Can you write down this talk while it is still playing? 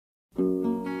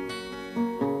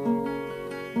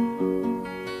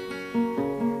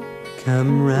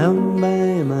Come round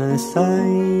by my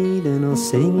side and I'll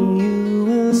sing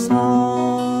you a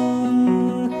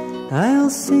song. I'll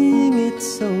sing it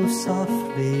so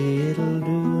softly it'll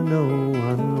do no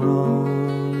one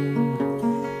wrong.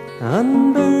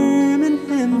 On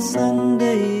Birmingham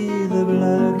Sunday the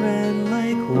blood ran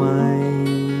like wine,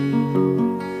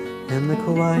 and the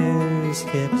choirs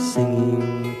kept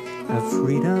singing of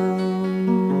freedom.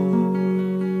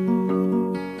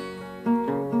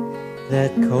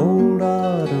 That cold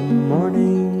autumn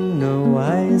morning, no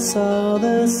I saw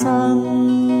the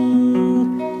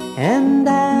sun, and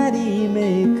Addie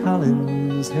Mae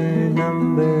Collins, her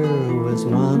number was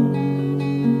 1.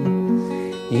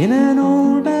 In an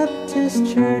old Baptist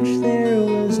church there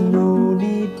was no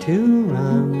need to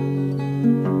run,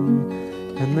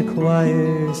 and the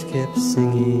choirs kept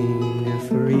singing of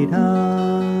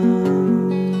freedom.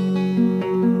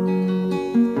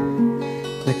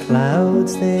 The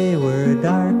clouds, they were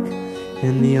dark,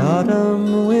 and the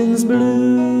autumn winds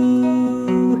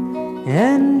blew,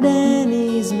 and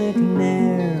Denise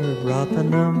McNair brought the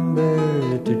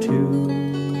number to 2.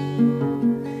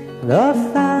 The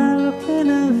falcon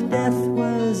of death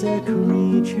was a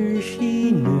creature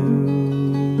she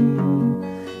knew,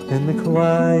 and the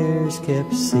choirs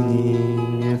kept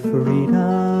singing of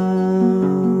freedom.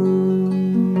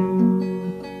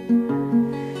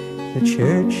 The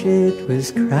church, it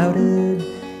was crowded,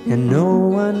 and no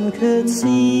one could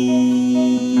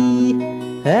see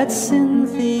that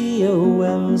Cynthia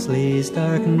Wesley's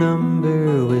dark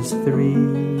number was 3.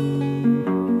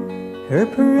 Her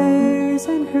prayers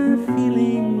and her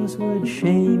feelings would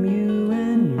shame you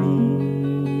and me,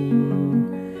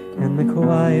 and the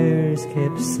choirs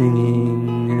kept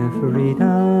singing of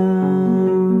freedom.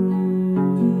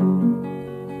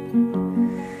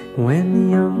 When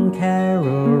young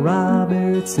Carol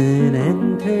Robertson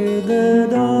entered the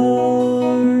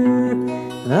door,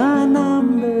 the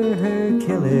number her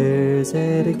killers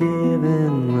had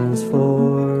given was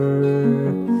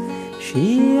 4.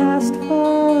 She asked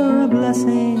for a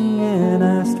blessing and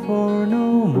asked for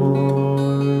no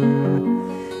more,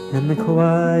 and the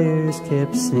choirs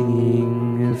kept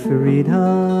singing of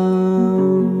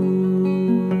freedom.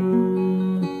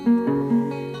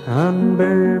 On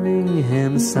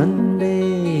Birmingham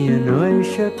Sunday a noise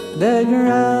shook the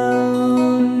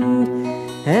ground,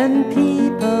 and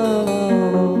people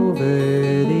all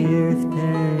over the earth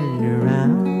turned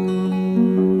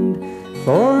around,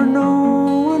 for no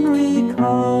one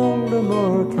recalled a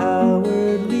more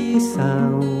cowardly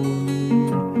sound,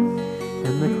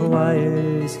 and the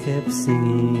choirs kept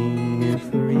singing of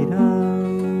freedom.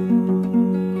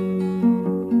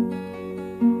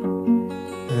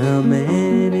 A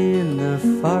man in the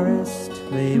forest,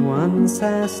 they once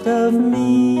asked of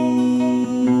me,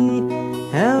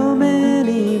 how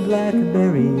many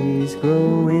blackberries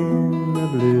grow in the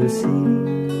blue sea?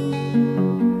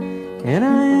 And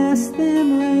I asked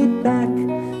them right back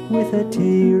with a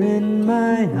tear in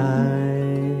my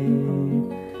eye,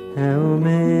 how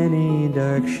many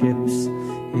dark ships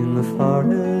in the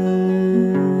forest?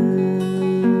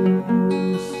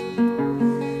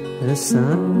 The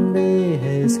Sunday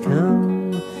has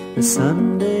come, the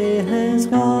Sunday has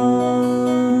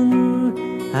gone,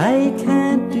 I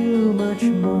can't do much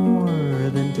more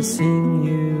than to sing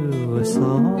you a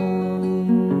song.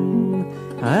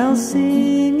 I'll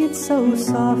sing it so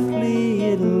softly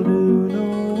it'll do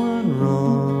no one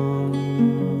wrong,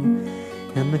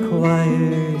 and the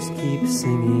choirs keep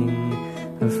singing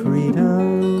of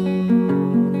freedom.